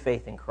only through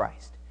faith in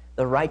Christ.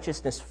 The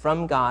righteousness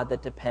from God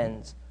that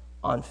depends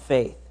on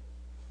faith.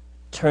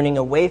 Turning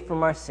away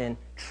from our sin,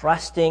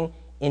 trusting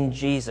in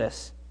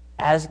Jesus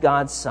as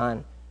God's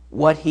Son,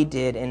 what He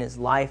did in His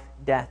life,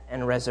 death,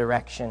 and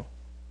resurrection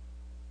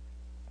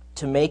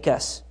to make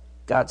us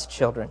God's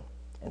children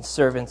and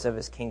servants of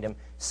His kingdom.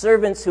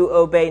 Servants who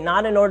obey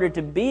not in order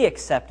to be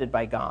accepted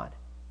by God.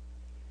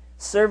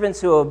 Servants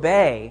who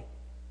obey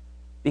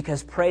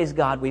because, praise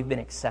God, we've been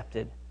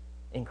accepted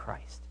in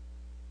Christ.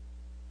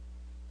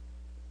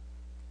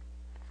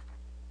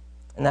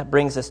 And that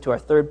brings us to our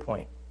third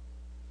point.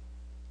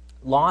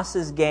 Loss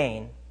is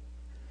gain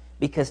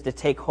because to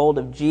take hold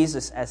of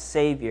Jesus as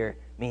Savior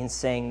means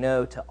saying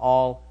no to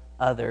all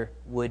other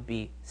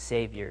would-be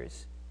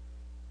saviors,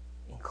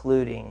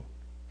 including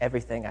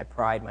everything I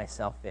pride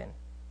myself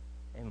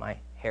in my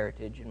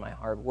heritage and my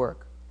hard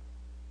work.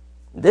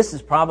 This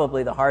is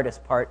probably the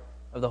hardest part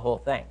of the whole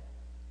thing.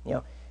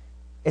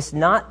 It's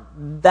not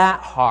that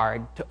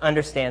hard to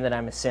understand that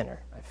I'm a sinner.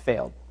 I've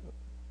failed.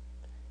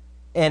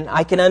 And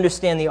I can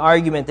understand the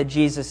argument that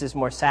Jesus is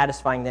more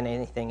satisfying than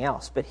anything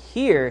else. But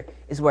here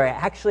is where I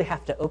actually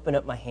have to open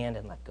up my hand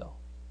and let go.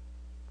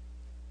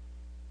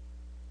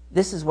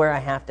 This is where I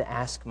have to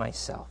ask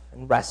myself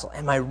and wrestle.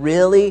 Am I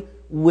really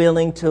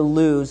willing to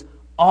lose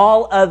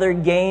all other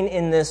gain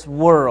in this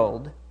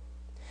world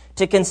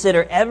to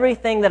consider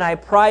everything that I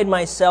pride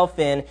myself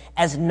in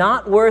as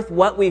not worth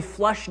what we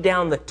flush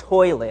down the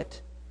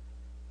toilet,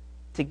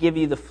 to give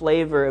you the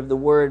flavor of the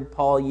word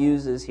Paul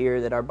uses here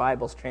that our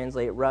Bibles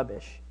translate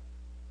rubbish,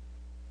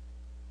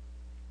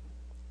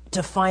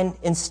 to find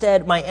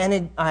instead my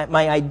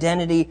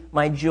identity,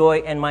 my joy,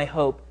 and my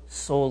hope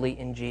solely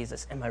in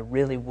Jesus? Am I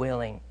really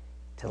willing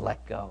to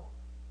let go,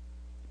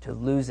 to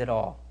lose it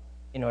all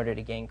in order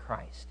to gain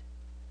Christ?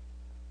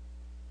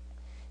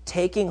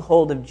 Taking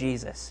hold of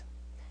Jesus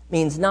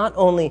means not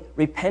only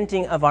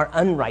repenting of our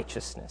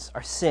unrighteousness,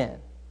 our sin,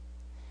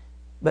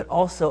 but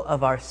also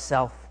of our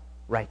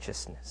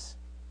self-righteousness,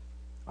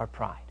 our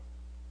pride.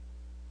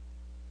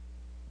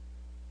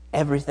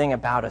 Everything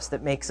about us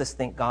that makes us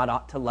think God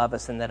ought to love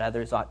us and that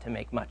others ought to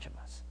make much of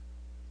us.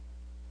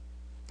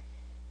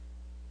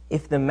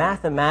 If the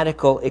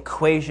mathematical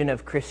equation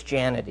of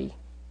Christianity,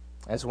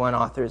 as one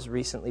author has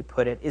recently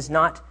put it, is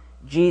not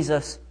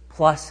Jesus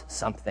plus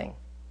something,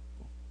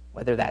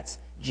 whether that's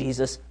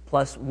Jesus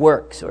plus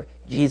works, or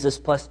Jesus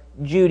plus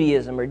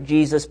Judaism, or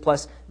Jesus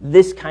plus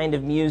this kind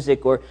of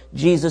music, or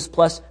Jesus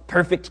plus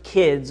perfect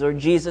kids, or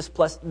Jesus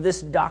plus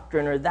this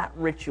doctrine or that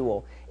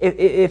ritual.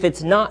 If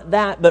it's not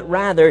that, but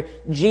rather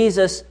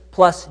Jesus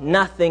plus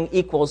nothing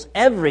equals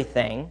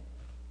everything,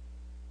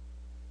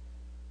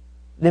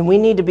 then we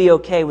need to be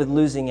okay with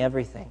losing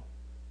everything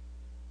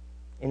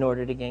in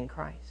order to gain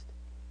Christ.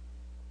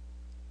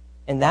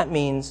 And that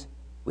means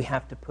we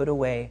have to put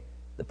away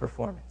the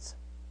performance.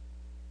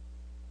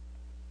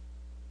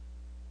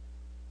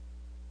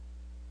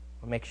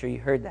 Well, make sure you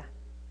heard that.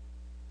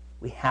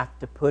 We have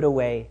to put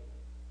away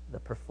the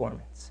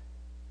performance.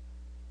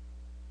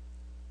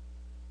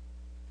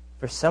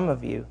 For some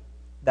of you,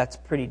 that's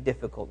pretty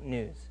difficult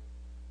news,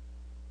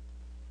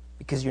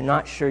 because you're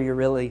not sure you're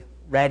really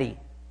ready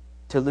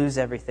to lose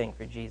everything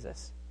for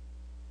Jesus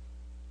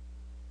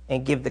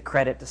and give the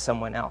credit to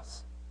someone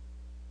else.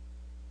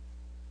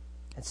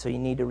 And so you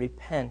need to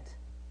repent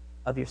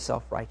of your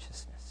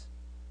self-righteousness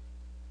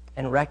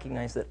and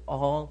recognize that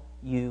all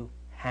you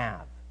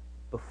have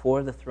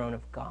before the throne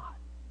of God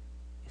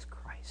is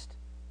Christ.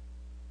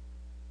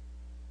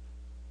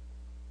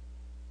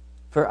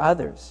 For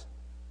others,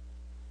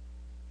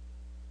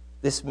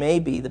 this may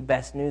be the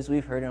best news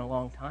we've heard in a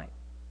long time,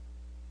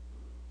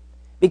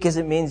 because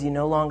it means you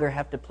no longer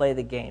have to play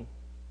the game.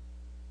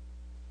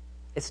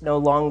 It's no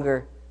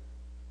longer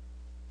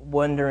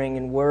wondering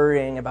and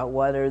worrying about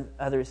what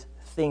others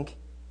think.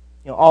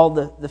 All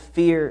the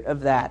fear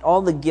of that,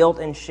 all the guilt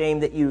and shame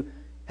that you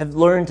have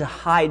learned to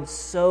hide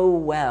so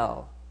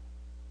well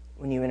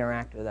when you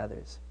interact with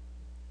others.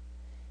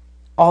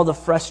 All the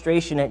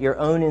frustration at your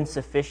own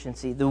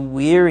insufficiency, the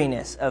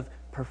weariness of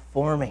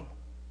performing,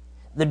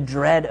 the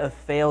dread of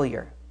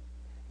failure.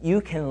 You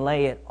can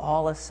lay it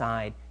all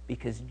aside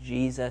because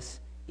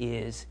Jesus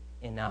is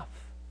enough.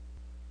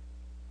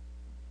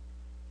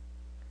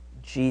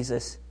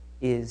 Jesus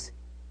is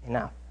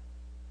enough.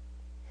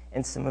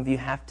 And some of you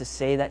have to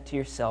say that to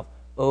yourself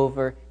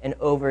over and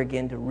over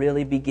again to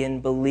really begin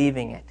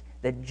believing it,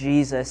 that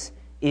Jesus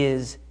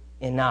is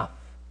enough.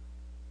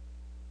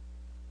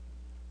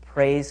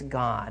 Praise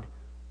God,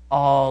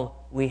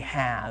 all we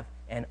have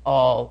and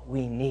all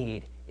we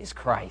need is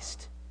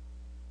Christ.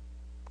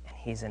 And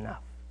He's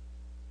enough.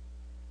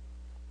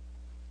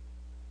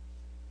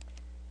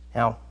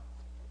 Now,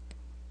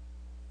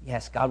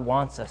 yes, God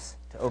wants us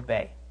to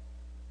obey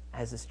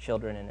as His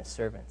children and His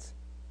servants.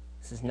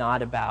 This is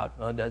not about,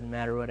 well, it doesn't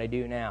matter what I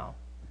do now.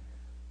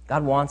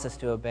 God wants us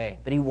to obey,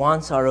 but He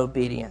wants our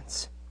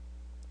obedience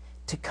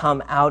to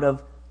come out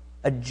of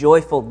a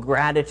joyful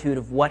gratitude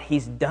of what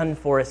He's done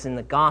for us in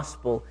the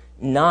gospel,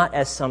 not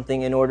as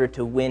something in order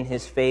to win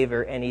His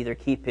favor and either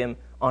keep Him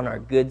on our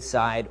good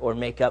side or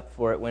make up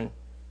for it when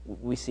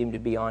we seem to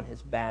be on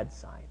His bad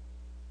side.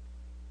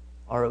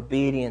 Our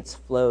obedience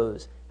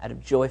flows out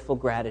of joyful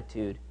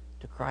gratitude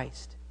to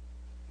Christ.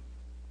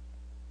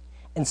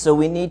 And so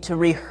we need to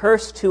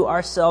rehearse to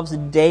ourselves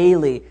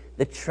daily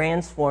the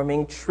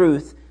transforming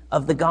truth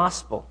of the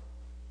gospel.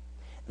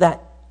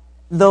 That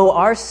though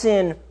our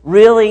sin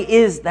really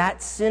is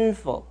that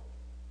sinful,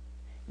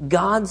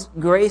 God's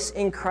grace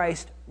in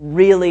Christ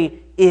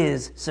really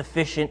is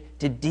sufficient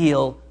to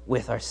deal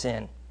with our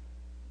sin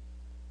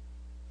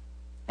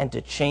and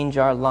to change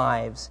our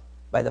lives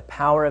by the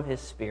power of His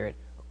Spirit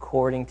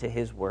according to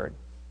His word.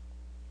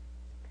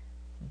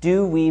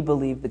 Do we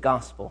believe the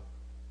gospel?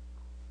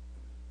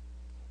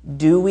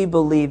 Do we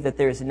believe that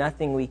there is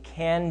nothing we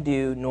can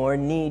do nor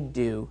need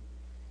do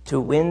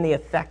to win the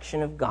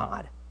affection of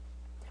God,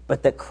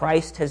 but that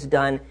Christ has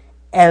done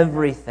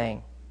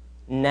everything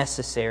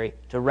necessary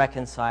to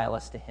reconcile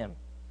us to Him?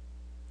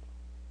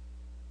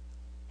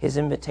 His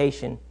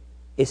invitation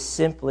is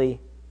simply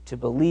to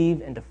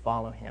believe and to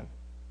follow Him.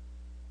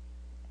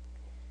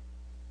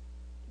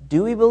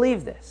 Do we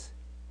believe this?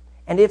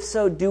 And if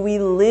so, do we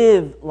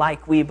live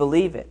like we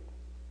believe it?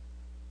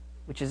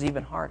 Which is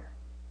even harder.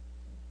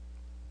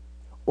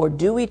 Or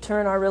do we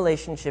turn our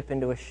relationship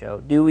into a show?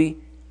 Do we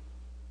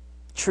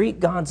treat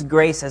God's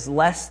grace as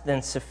less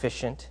than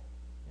sufficient,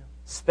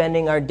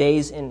 spending our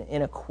days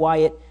in a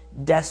quiet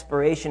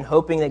desperation,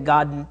 hoping that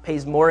God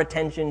pays more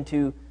attention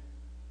to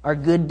our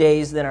good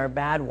days than our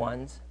bad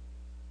ones?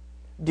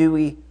 Do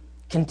we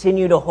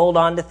continue to hold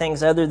on to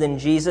things other than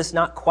Jesus,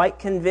 not quite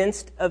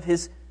convinced of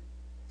His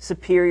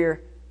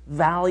superior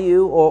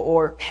value,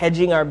 or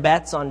hedging our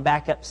bets on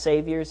backup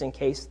saviors in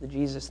case the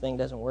Jesus thing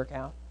doesn't work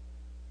out?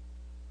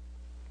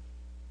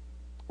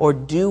 Or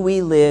do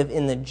we live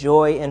in the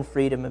joy and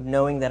freedom of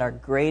knowing that our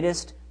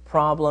greatest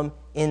problem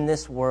in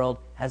this world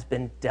has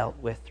been dealt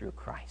with through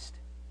Christ?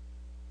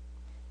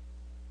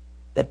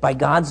 That by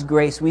God's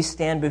grace we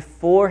stand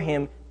before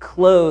Him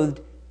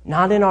clothed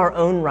not in our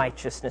own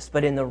righteousness,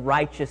 but in the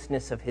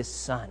righteousness of His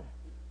Son,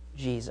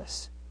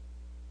 Jesus.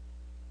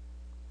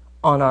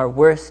 On our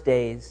worst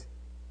days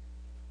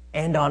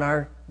and on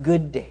our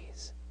good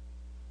days.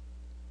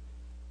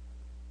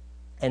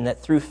 And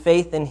that through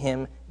faith in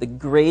Him, the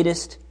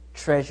greatest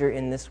treasure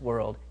in this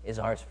world is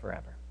ours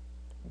forever.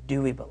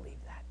 Do we believe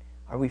that?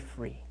 Are we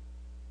free?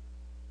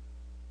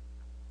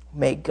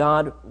 May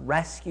God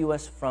rescue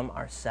us from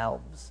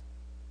ourselves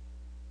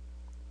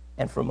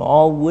and from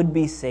all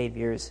would-be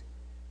saviors,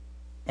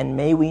 and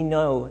may we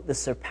know the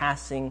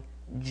surpassing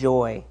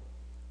joy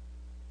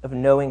of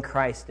knowing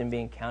Christ and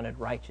being counted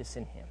righteous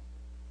in Him.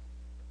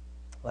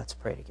 Let's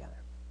pray together.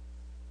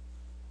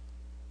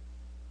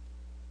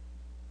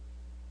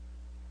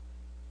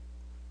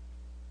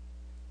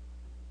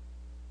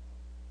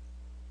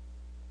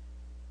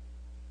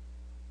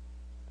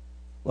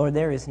 Lord,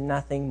 there is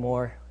nothing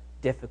more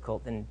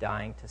difficult than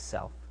dying to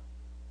self.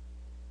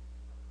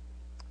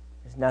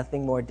 There's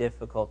nothing more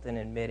difficult than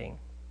admitting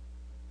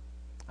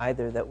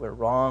either that we're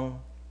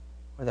wrong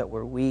or that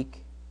we're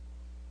weak,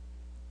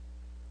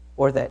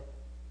 or that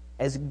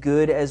as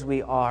good as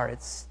we are,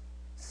 it's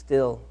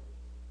still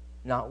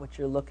not what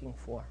you're looking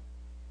for.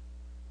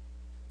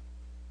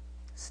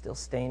 Still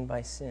stained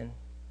by sin.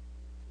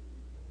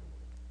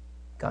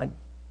 God,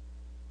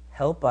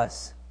 help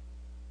us,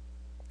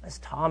 as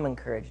Tom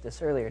encouraged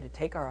us earlier, to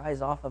take our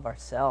eyes off of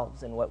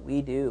ourselves and what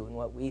we do and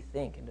what we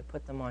think and to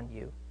put them on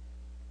You.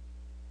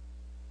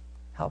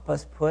 Help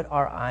us put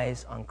our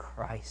eyes on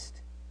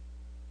Christ,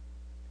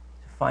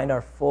 to find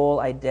our full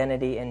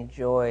identity and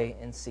joy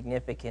and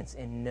significance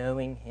in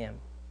knowing Him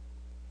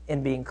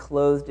and being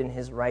clothed in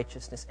His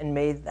righteousness. And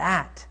may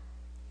that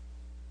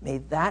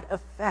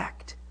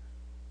affect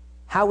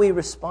how we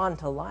respond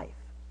to life.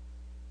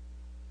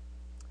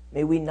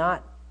 May we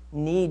not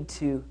need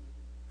to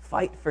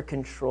fight for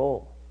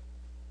control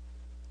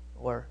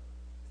or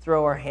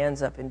throw our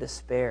hands up in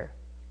despair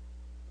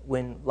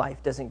when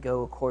life doesn't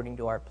go according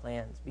to our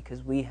plans,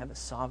 because we have a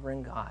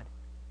sovereign God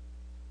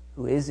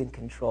who is in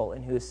control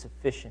and who is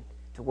sufficient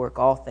to work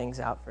all things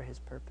out for His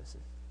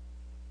purposes.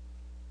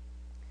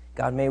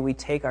 God, may we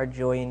take our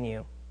joy in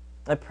You.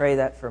 I pray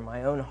that for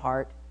my own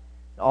heart,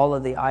 all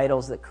of the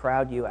idols that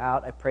crowd you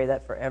out. I pray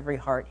that for every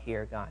heart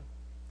here, God.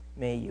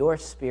 May your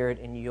Spirit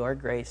and your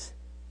grace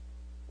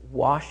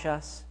wash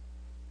us,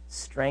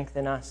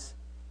 strengthen us,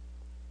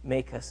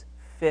 make us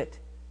fit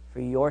for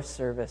your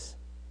service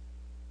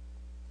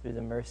through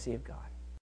the mercy of God.